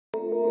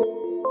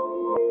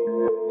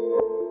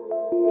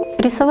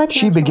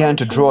She began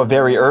to draw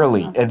very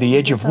early, at the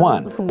age of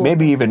 1,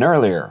 maybe even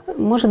earlier.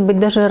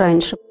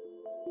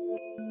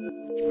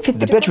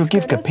 The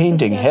Petrykivka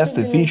painting has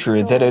the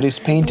feature that it is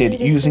painted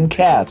using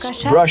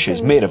cats,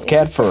 brushes made of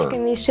cat fur.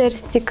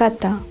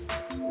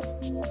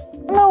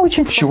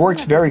 She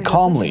works very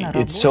calmly,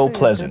 it's so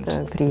pleasant.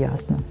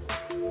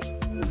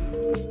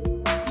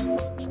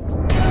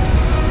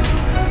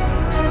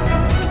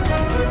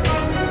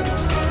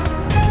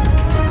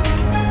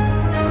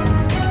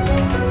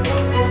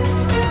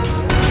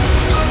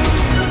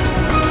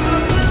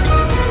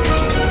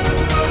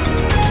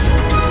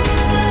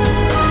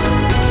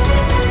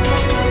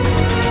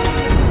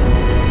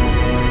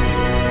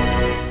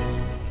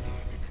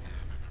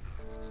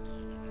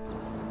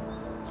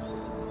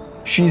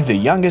 She is the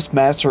youngest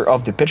master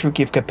of the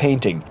Petrykivka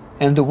painting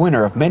and the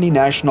winner of many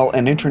national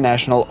and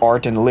international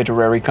art and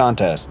literary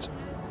contests.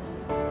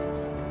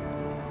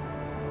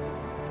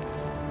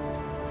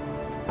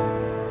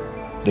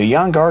 The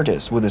young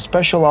artist, with a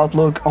special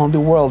outlook on the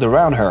world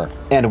around her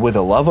and with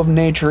a love of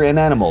nature and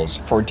animals,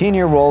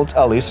 14-year-old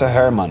Alisa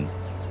Herman,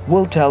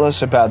 will tell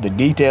us about the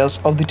details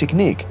of the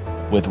technique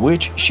with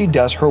which she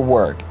does her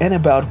work and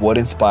about what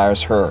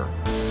inspires her.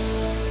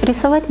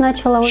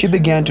 She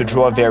began to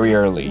draw very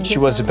early. She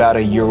was about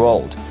a year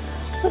old.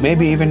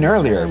 Maybe even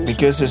earlier,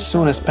 because as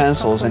soon as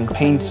pencils and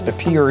paints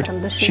appeared,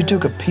 she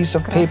took a piece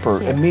of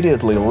paper,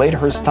 immediately laid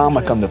her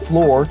stomach on the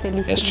floor,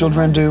 as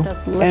children do,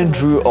 and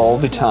drew all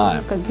the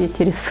time.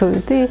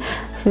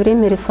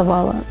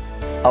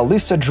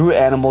 Alisa drew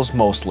animals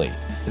mostly.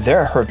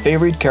 They're her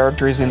favorite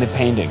characters in the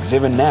paintings,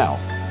 even now.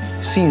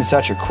 Seeing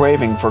such a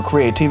craving for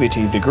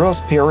creativity, the girl's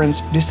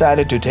parents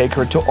decided to take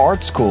her to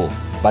art school.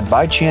 But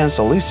by chance,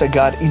 Alisa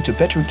got into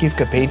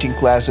Petrykivka painting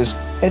classes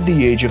at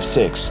the age of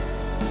 6.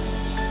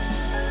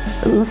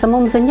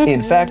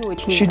 In fact,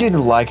 she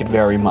didn't like it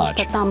very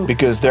much,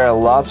 because there are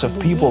lots of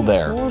people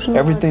there.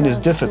 Everything is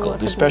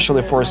difficult,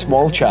 especially for a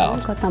small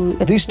child.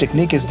 This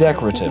technique is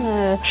decorative.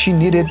 She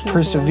needed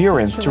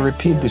perseverance to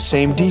repeat the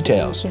same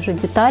details.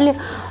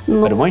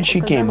 But when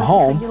she came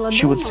home,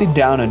 she would sit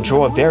down and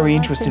draw very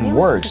interesting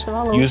works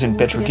using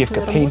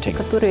Petrykivka painting.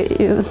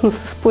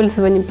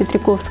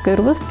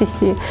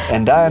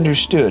 And I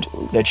understood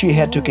that she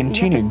had to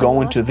continue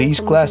going to these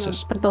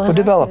classes for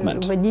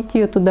development.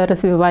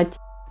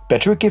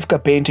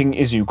 Petrykivka painting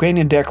is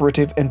Ukrainian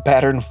decorative and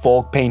pattern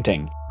folk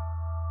painting,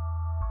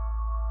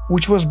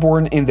 which was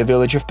born in the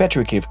village of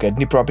Petrykivka,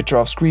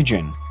 Dnipropetrovsk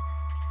region.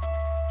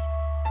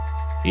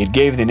 It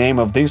gave the name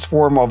of this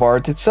form of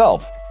art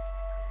itself.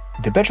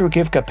 The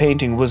Petrykivka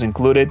painting was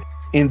included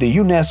in the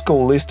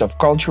UNESCO list of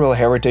cultural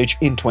heritage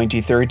in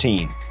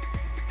 2013.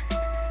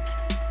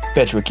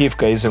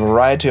 Petrykivka is a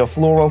variety of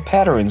floral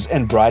patterns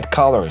and bright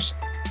colors.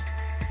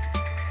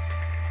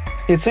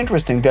 It's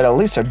interesting that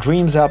Alisa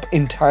dreams up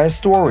entire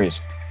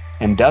stories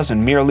and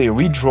doesn't merely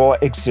redraw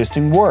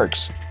existing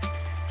works.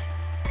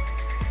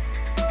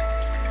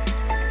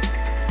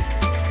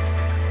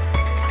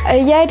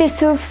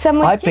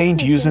 I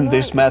paint using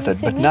this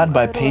method, but not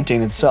by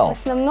painting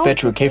itself.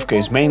 Petrykivka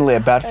is mainly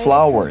about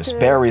flowers,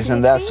 berries,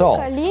 and that's all.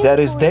 That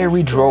is, they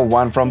redraw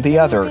one from the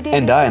other,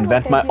 and I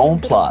invent my own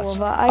plots.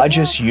 I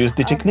just use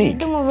the technique.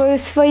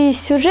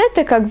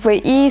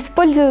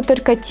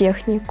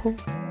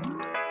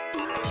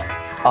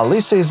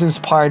 Alisa is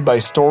inspired by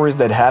stories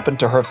that happened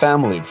to her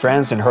family,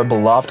 friends, and her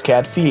beloved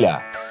cat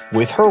Fila.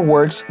 With her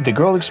works, the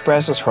girl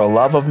expresses her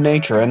love of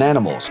nature and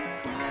animals,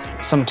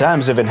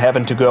 sometimes even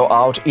having to go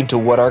out into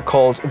what are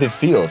called the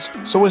fields,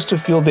 so as to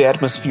feel the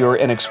atmosphere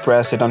and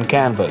express it on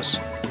canvas.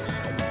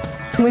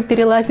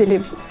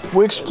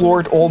 We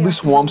explored all the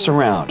swamps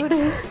around,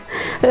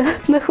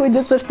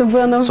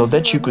 so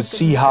that you could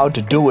see how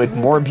to do it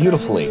more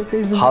beautifully,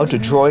 how to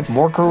draw it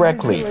more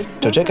correctly,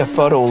 to take a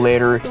photo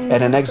later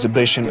at an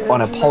exhibition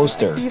on a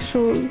poster.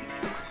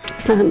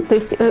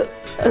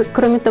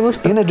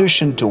 In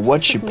addition to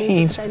what she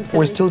paints,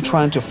 we're still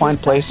trying to find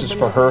places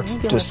for her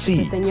to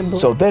see,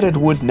 so that it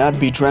would not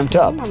be dreamt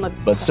up,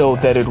 but so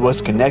that it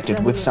was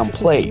connected with some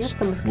place,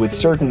 with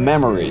certain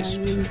memories.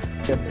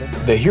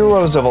 The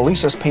heroes of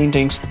Alisa's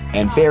paintings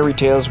and fairy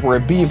tales were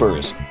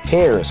beavers,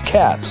 hares,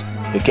 cats.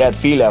 The cat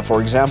Fila,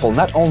 for example,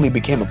 not only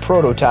became a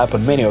prototype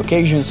on many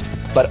occasions,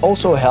 but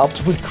also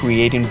helped with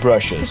creating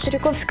brushes. The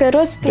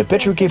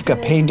Petrykivka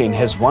painting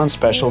has one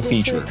special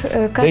feature.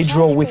 They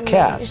draw with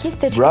cats,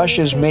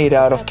 brushes made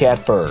out of cat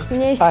fur.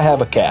 I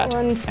have a cat,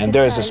 and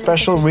there is a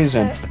special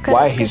reason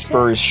why his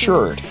fur is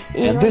short,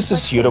 and this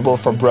is suitable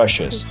for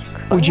brushes.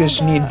 We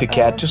just need the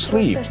cat to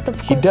sleep.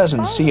 He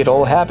doesn't see it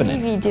all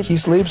happening. He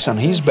sleeps on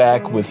his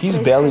back with his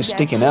belly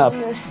sticking up,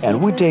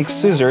 and we take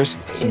scissors,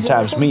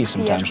 sometimes me,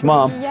 sometimes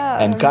mom,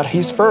 and cut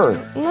his fur.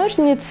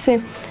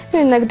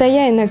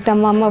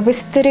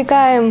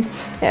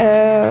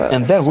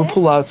 And then we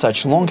pull out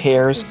such long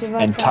hairs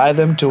and tie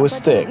them to a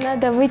stick.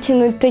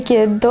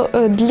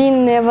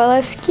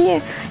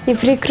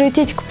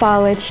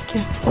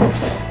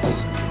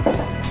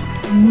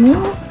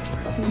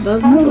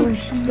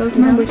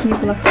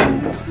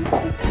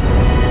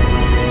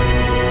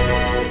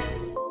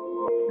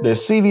 The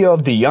CV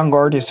of the young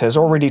artist has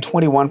already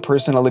 21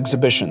 personal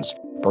exhibitions,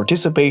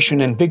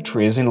 participation and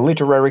victories in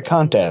literary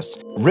contests,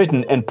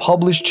 written and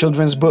published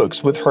children's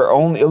books with her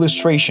own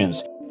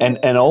illustrations, and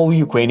an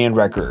all-Ukrainian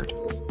record.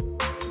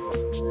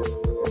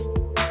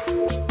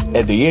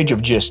 At the age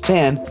of just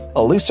 10,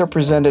 Alisa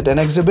presented an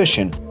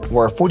exhibition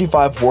where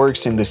 45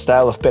 works in the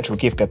style of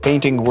Petrykivka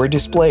painting were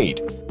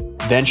displayed.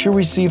 Then she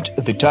received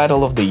the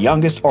title of the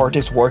youngest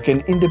artist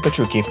working in the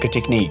Petrykivka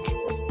technique.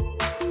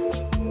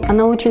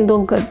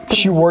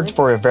 She worked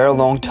for a very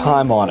long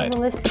time on it,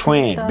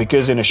 trained,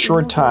 because in a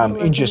short time,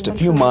 in just a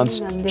few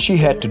months, she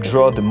had to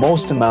draw the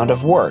most amount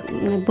of work.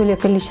 And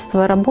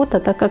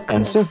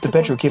since the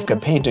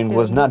Petrykivka painting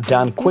was not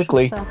done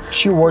quickly,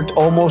 she worked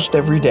almost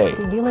every day.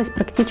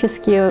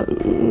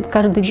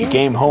 She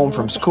came home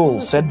from school,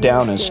 sat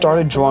down and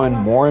started drawing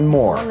more and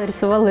more.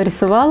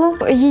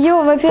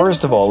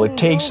 First of all, it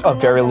takes a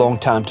very long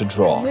time to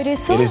draw.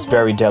 It is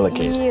very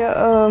delicate.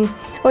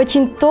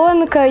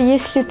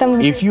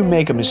 If you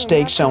make a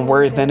mistake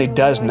somewhere, then it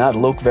does not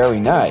look very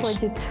nice.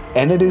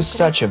 And it is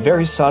such a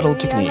very subtle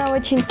technique.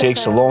 It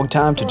takes a long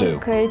time to do.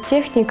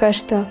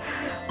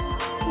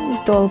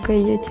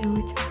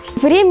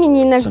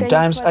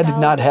 Sometimes I did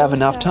not have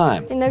enough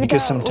time,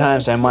 because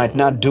sometimes I might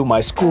not do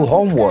my school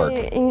homework.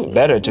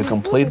 Better to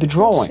complete the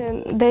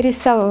drawing.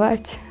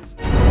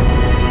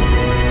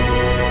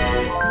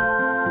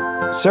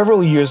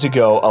 Several years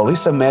ago,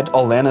 Alisa met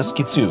Olena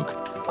Skitsyuk,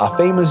 a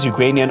famous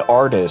Ukrainian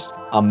artist,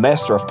 a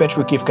master of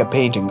Petrykivka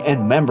painting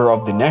and member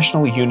of the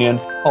National Union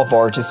of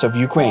Artists of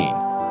Ukraine.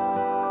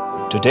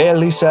 Today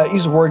Alisa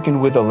is working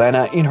with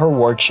Olena in her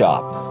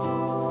workshop.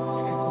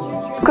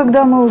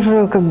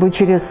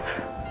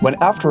 When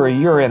after a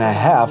year and a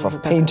half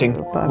of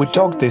painting, we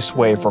talked this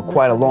way for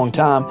quite a long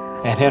time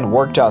and then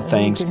worked out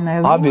things,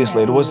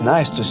 obviously it was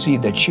nice to see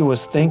that she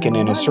was thinking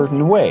in a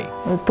certain way.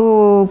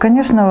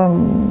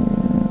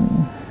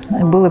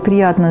 Было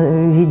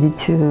приятно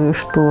видеть,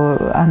 что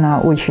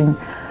она очень,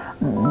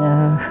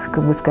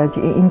 как бы сказать,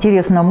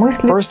 интересно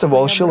мыслит. First of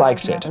all, she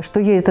likes it. Что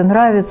ей это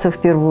нравится в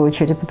первую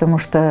очередь, потому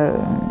что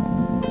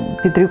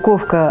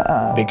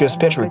Petrykivka. Because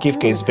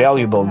Petrykivka is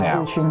valuable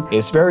now.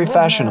 It's very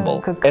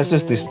fashionable, as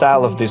is the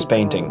style of this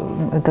painting.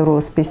 Это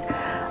роспись.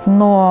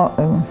 Но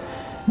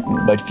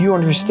but few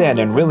understand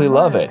and really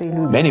love it.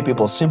 Many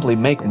people simply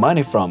make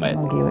money from it.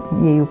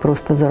 Ею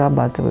просто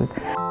зарабатывают.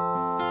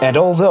 And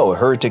although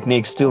her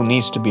technique still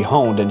needs to be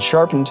honed and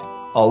sharpened,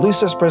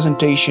 Alisa's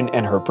presentation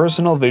and her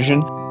personal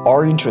vision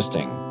are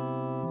interesting.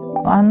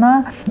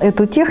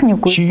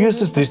 She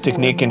uses this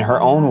technique in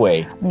her own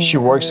way. She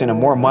works in a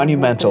more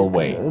monumental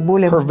way.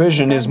 Her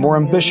vision is more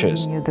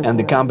ambitious, and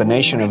the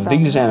combination of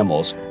these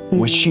animals,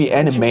 which she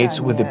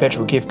animates with the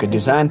Petrykivka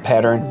design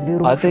pattern,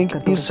 I think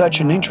is such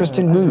an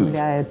interesting move.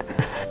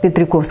 С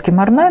петриковским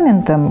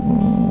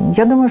орнаментом,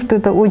 я думаю, что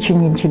это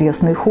очень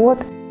интересный ход.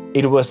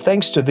 It was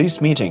thanks to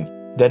this meeting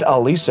that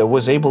Alisa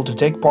was able to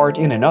take part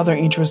in another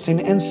interesting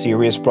and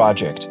serious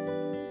project.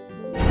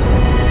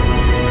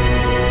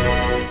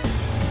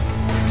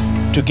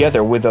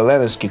 Together with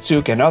Olena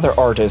Skitsyuk and other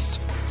artists,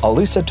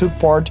 Alisa took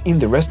part in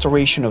the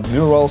restoration of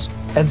murals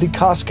at the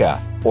Kaska,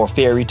 or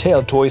fairy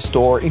tale toy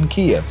store in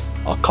Kiev,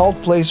 a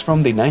cult place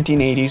from the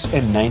 1980s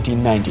and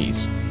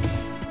 1990s.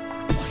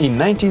 In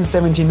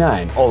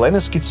 1979, Olena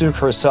Skitsyuk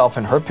herself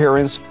and her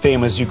parents,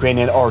 famous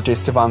Ukrainian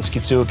artists Ivan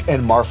Skitsyuk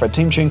and Marfa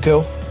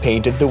Timchenko,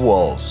 painted the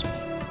walls.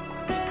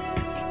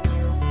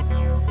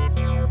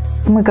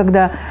 Мы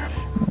когда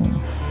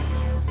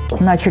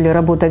начали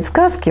работать в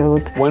сказке,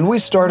 when we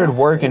started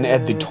working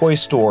at the toy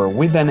store,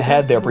 we then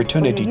had the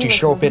opportunity to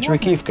show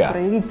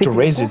Petrykivka, to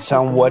raise it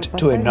somewhat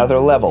to another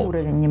level,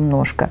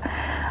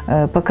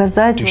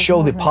 to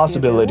show the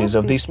possibilities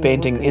of this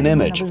painting in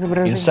image,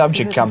 in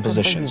subject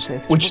compositions,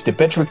 which the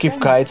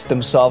Petrykivkites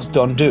themselves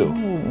don't do,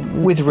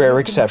 with rare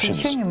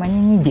exceptions.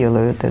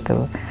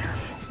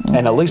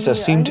 And Alisa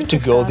seemed to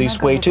go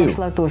this way too,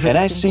 and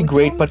I see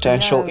great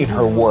potential in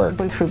her work.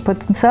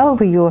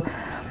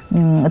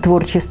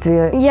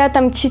 Я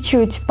там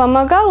чуть-чуть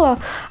помогала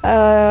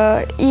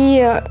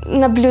и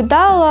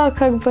наблюдала,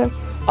 как бы.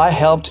 I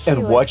helped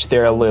and watched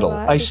there a little.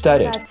 I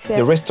studied.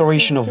 The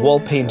restoration of wall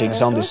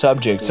paintings on the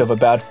subjects of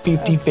about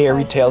 50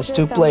 fairy tales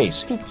took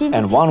place,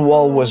 and one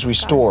wall was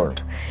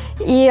restored.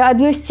 И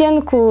одну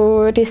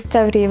стенку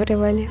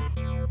реставрировали.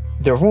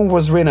 The room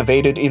was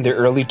renovated in the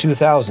early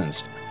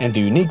 2000s, and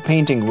the unique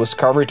painting was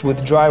covered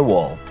with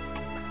drywall.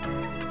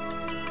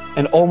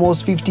 And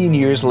almost 15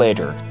 years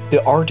later,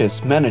 the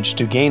artists managed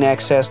to gain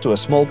access to a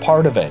small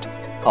part of it.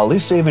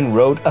 Alisa even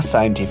wrote a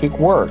scientific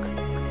work.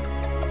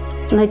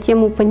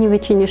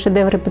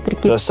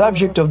 The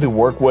subject of the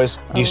work was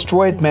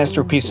destroyed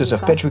masterpieces of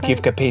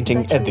Petrykivka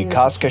painting at the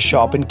Kaska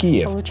shop in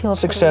Kiev,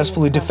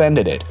 successfully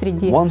defended it,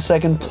 won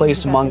second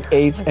place among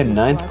 8th and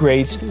 9th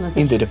grades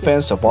in the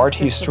defense of art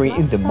history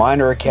in the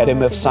Minor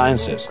Academy of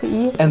Sciences,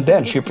 and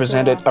then she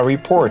presented a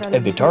report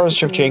at the Taras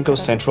Shevchenko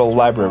Central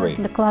Library.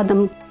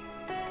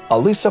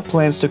 Alisa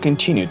plans to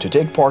continue to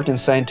take part in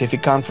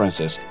scientific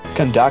conferences,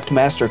 conduct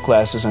master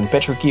classes on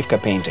Petrykivka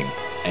painting,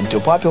 and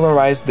to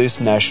popularize this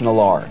national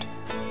art.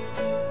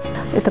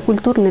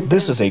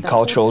 This is a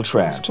cultural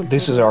trend.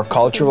 This is our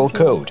cultural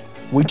code,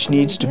 which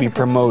needs to be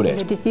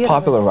promoted,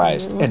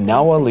 popularized, and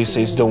now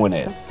Alisa is doing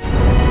it.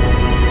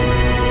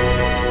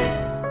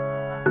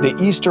 The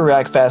Easter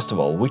Egg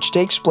Festival, which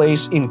takes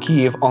place in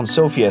Kiev on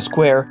Sofia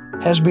Square,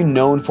 has been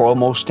known for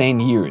almost 10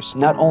 years,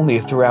 not only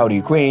throughout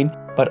Ukraine,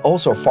 but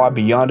also far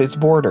beyond its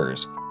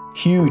borders.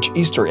 Huge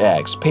Easter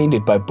eggs,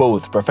 painted by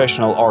both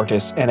professional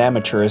artists and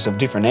amateurs of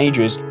different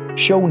ages,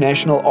 show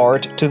national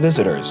art to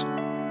visitors.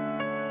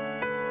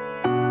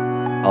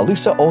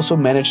 Alisa also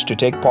managed to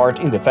take part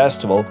in the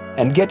festival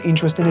and get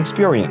interesting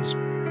experience.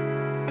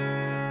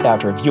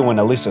 After viewing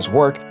Alisa's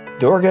work,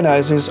 the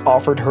organizers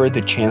offered her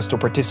the chance to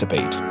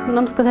participate.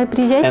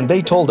 And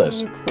they told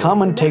us,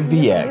 come and take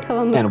the egg.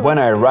 And when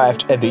I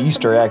arrived at the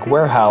Easter egg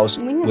warehouse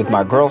with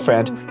my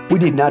girlfriend, we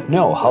did not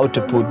know how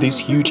to put this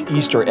huge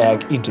Easter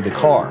egg into the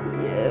car.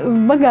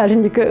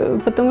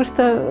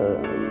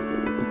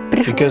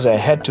 Because I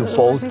had to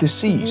fold the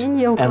seat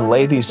and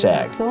lay this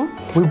egg.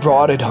 We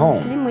brought it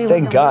home.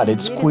 Thank God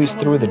it squeezed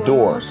through the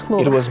door.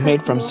 It was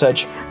made from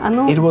such...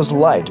 It was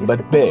light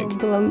but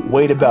big,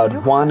 weighed about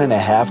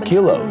 1.5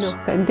 kilos.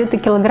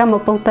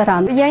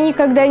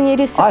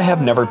 I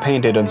have never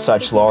painted on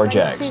such large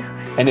eggs,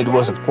 and it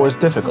was of course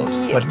difficult,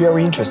 but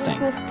very interesting.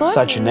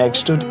 Such an egg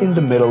stood in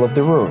the middle of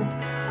the room.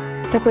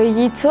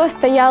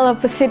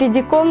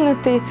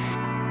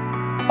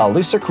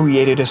 Alisa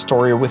created a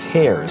story with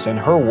hairs, and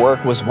her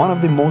work was one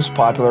of the most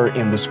popular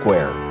in the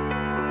square.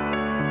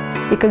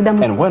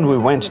 And when we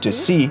went to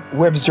see,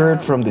 we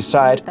observed from the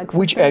side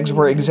which eggs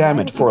were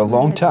examined for a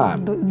long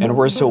time, and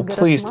were so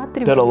pleased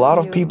that a lot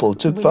of people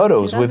took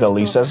photos with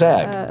Alisa's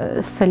egg.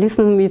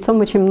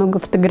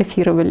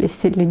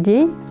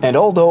 And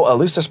although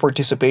Alisa's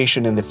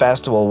participation in the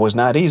festival was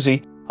not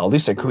easy,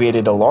 Alisa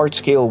created a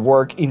large-scale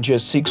work in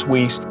just 6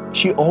 weeks.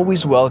 She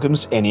always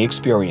welcomes any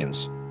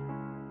experience.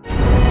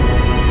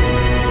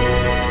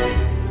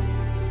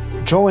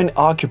 Drawing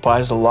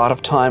occupies a lot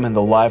of time in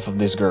the life of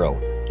this girl.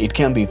 It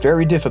can be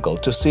very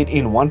difficult to sit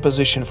in one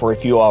position for a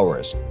few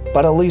hours,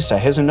 but Alisa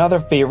has another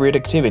favorite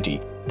activity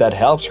that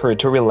helps her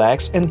to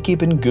relax and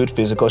keep in good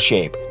physical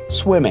shape: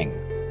 swimming.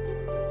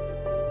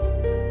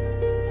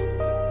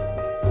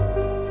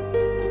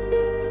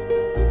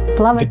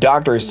 The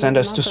doctors sent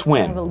us to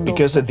swim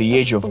because at the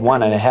age of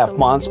 1.5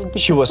 months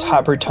she was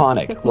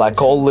hypertonic,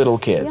 like all little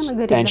kids,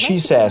 and she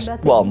says,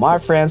 well, my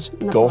friends,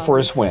 go for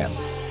a swim.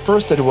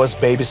 First it was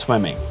baby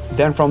swimming,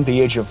 then from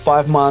the age of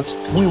 5 months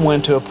we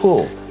went to a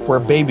pool where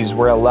babies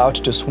were allowed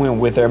to swim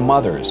with their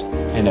mothers,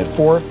 and at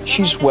 4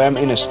 she swam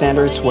in a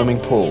standard swimming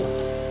pool.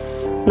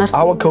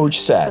 Our coach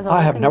said, I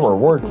have never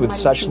worked with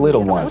such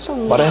little ones,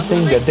 but I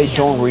think that they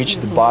don't reach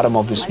the bottom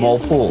of the small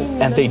pool,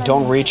 and they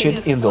don't reach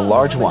it in the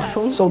large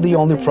one, so the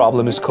only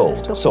problem is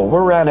cold. So we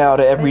ran out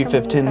every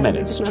 15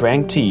 minutes,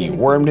 drank tea,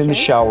 warmed in the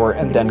shower,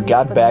 and then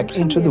got back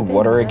into the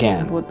water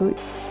again.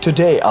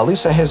 Today,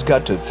 Alisa has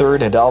got to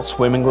 3rd adult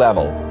swimming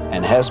level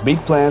and has big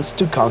plans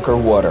to conquer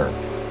water.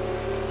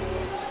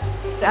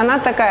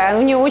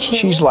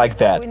 She's like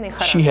that.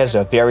 She has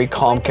a very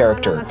calm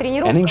character,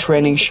 and in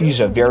training she's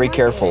a very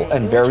careful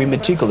and very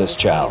meticulous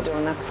child.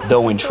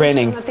 Though in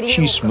training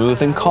she's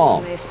smooth and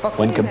calm,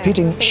 when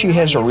competing she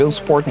has a real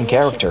sporting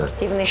character.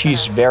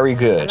 She's very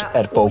good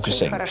at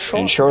focusing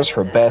and shows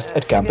her best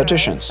at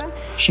competitions.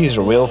 She's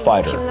a real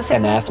fighter,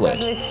 an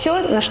athlete.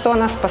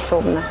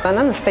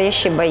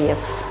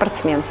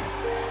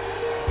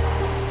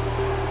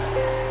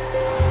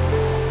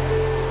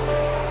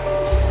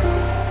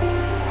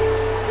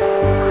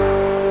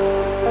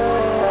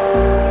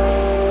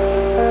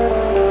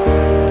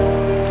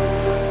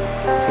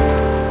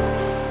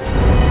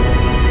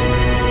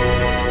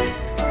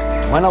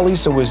 When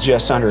Alisa was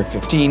just under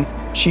 15,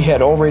 she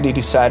had already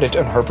decided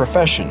on her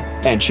profession,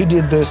 and she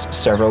did this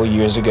several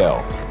years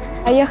ago.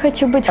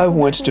 I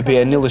want to be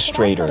an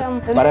illustrator,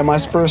 but I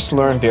must first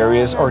learn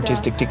various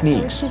artistic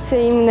techniques.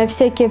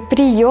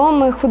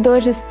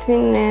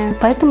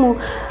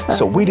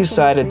 So we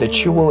decided that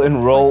she will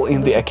enroll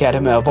in the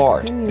Academy of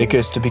Art,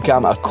 because to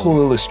become a cool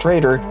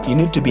illustrator, you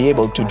need to be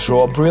able to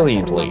draw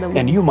brilliantly,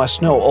 and you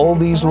must know all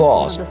these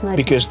laws,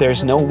 because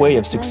there's no way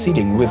of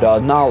succeeding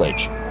without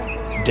knowledge.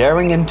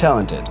 Daring and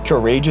talented,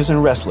 courageous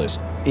and restless,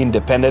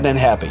 independent and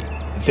happy.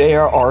 They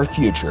are our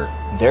future.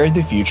 They're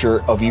the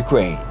future of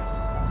Ukraine.